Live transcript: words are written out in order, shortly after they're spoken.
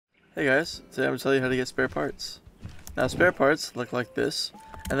Hey guys, today I'm going to tell you how to get spare parts. Now spare parts look like this,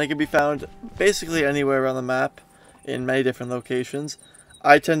 and they can be found basically anywhere around the map in many different locations.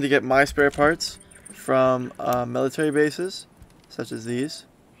 I tend to get my spare parts from military bases, such as these,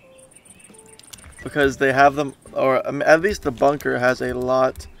 because they have them, or at least the bunker has a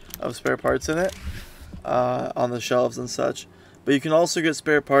lot of spare parts in it, on the shelves and such. But you can also get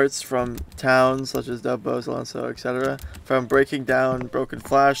spare parts from towns such as Dubbo, Alonso, etc. From breaking down broken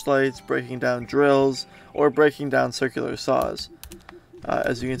flashlights, breaking down drills, or breaking down circular saws,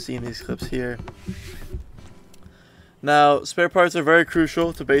 as you can see in these clips here. Now, spare parts are very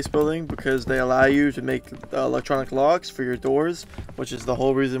crucial to base building because they allow you to make electronic locks for your doors, which is the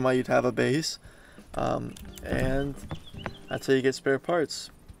whole reason why you'd have a base. And that's how you get spare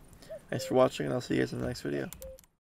parts. Thanks for watching, and I'll see you guys in the next video.